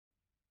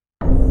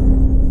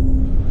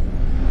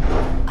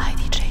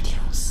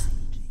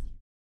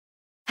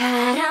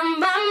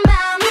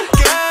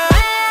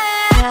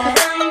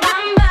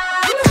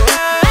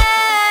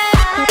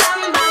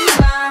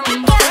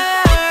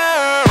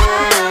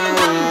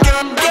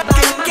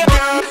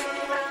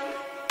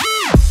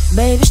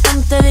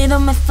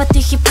me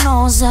fati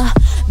hipnoza.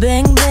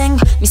 Bang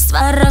bang, mi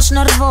stvaraš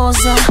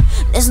nervoza.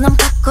 Ne znam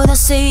kako da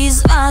se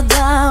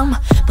izvadam,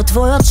 po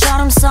tvoj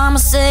očarom samo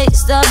se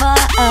izdavam.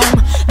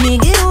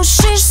 Migi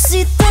rušiš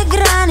si te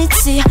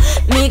granici,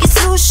 migi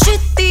sluši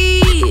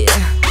ti.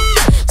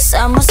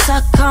 Samo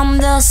sakam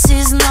da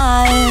si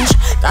znaš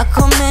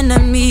kako mene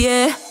mi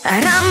je.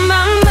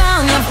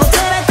 Rambambam, ja po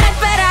tebe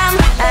treperam.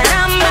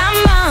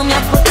 Rambambam,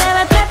 ja po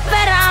tebe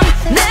treperam.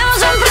 Ne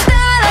možem pred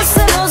tebe da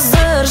se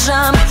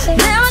vozdržam.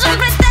 Ne možem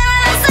pred tebe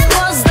da se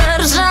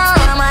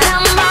vozdržam.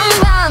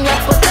 Rambambam, ja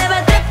po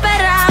tebe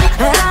treperam.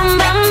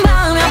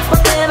 Rambambam, ja po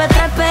tebe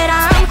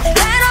treperam.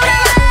 Eno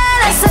vreme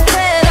da se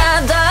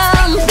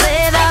predavam,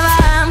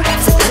 predavam,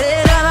 se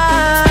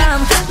predavam.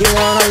 You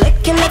wanna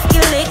lick it, lick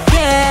it, lick it.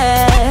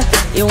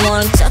 You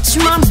wanna touch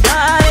my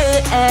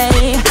body,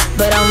 ay,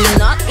 but I'm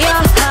not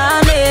your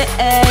honey,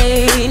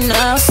 ay.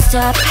 Now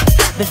stop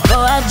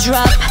before I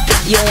drop.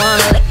 You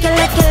wanna lick it,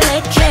 lick it,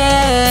 lick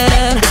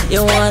it.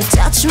 You wanna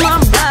touch my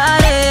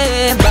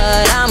body,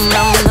 but I'm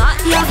not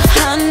your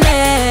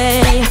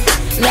honey.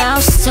 Now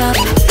stop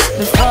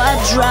before I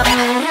drop.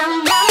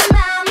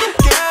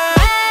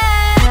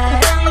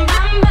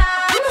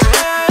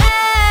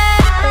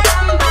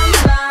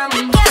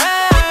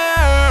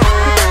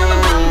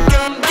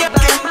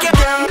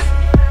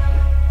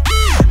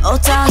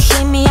 Ta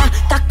hemija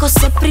tako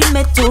se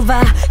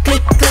primetuva.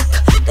 Klik, klik,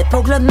 taj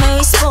pogled me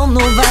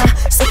ispolnuva.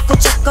 Se ko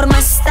čakor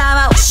me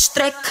stava u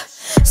štrek.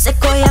 Se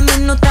koja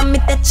minuta mi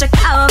teče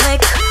kao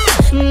vek.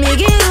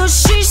 Migi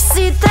rušiš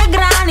si te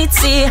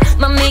granici,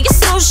 ma migi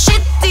sluši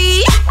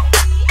ti.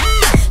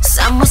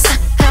 Samo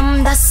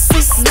sakam da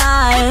si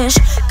znaš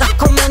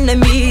kako mene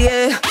mi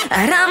je.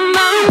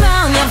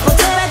 Rambambam, ja po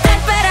tebe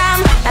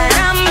treperam.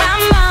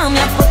 Rambambam,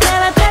 ja po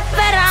tebe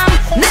treperam.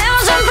 Ne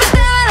možem pred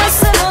tebe da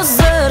se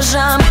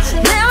vozdržam.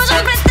 Ne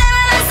možem pred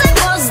tebe da se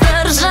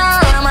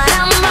vozdržam.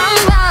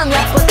 Rambambam,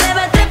 ja po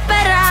tebe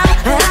treperam.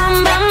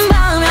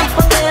 Rambambam, ja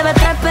po tebe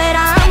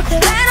treperam.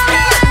 Eno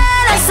vreme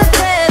da se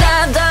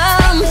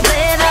predavam,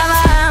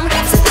 predavam,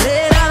 se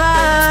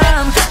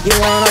predavam. You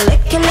wanna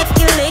lick it, lick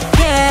it, lick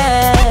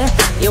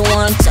it. You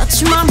wanna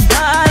touch my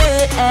body,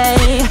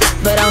 ay,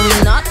 but I'm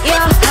not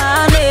your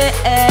honey,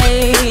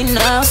 ay.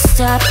 Now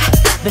stop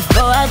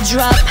before I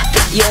drop.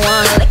 You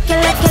wanna lick it,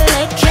 lick it,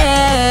 lick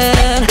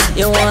it.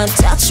 You wanna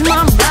touch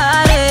my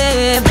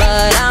body,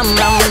 but I'm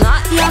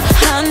not your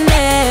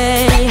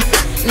honey.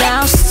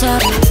 Now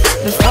stop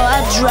before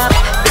I drop.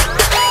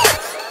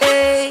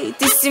 Ej,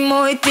 ti si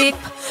moj tip,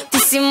 ti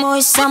si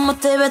moj, samo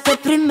tebe te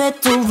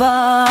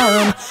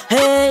primetuvam.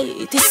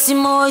 Ej, ti si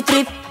moj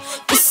trip,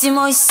 ti si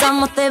moj,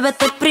 samo tebe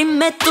te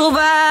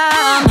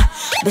primetuvam.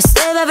 Bez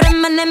tebe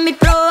vreme ne mi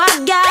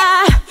provaga,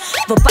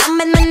 po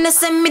pamet mene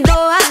se mi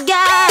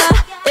dovaga.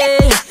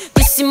 Ej,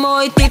 ti si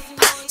moj tip,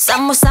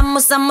 samo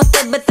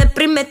tebe te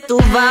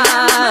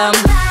primetuvam.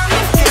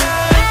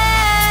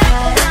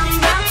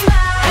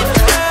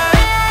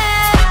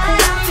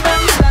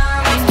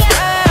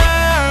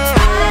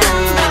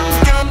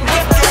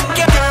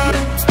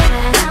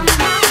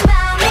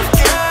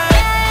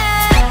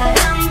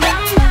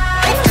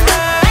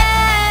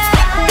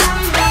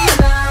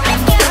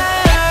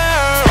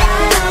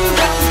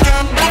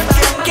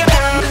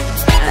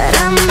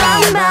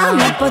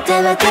 Po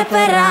tebe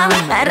treperam,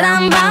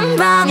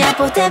 rambambam, ja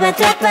po tebe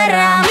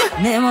treperam.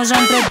 Ne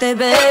možem pred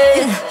tebe,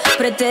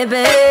 pred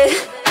tebe,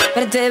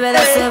 pred tebe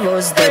da se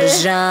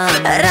vozdržam.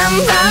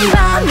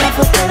 Rambambam, ja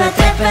po tebe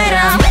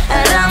treperam.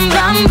 Rambambam.